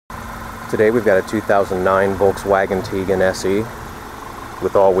Today we've got a 2009 Volkswagen Tiguan SE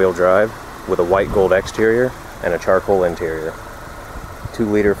with all-wheel drive with a white gold exterior and a charcoal interior.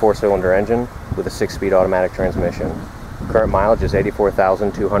 2-liter 4-cylinder engine with a 6-speed automatic transmission. Current mileage is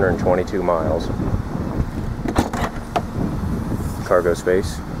 84,222 miles. Cargo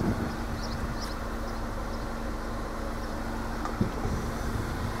space.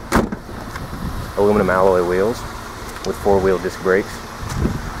 Aluminum alloy wheels with 4-wheel disc brakes.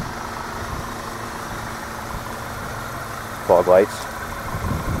 Fog lights.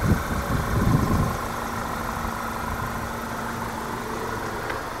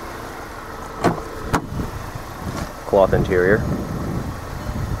 Cloth interior.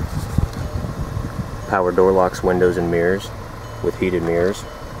 Power door locks, windows and mirrors with heated mirrors.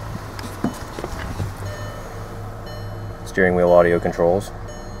 Steering wheel audio controls.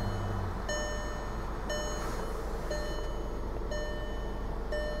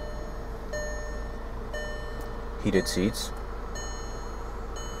 Heated seats.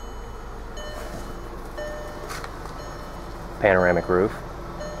 Panoramic roof.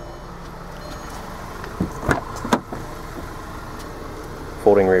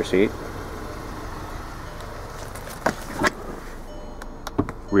 Folding rear seat.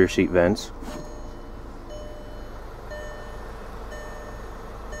 Rear seat vents.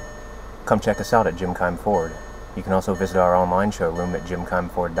 Come check us out at Jim Keim Ford. You can also visit our online showroom at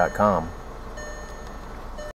jimkeimford.com.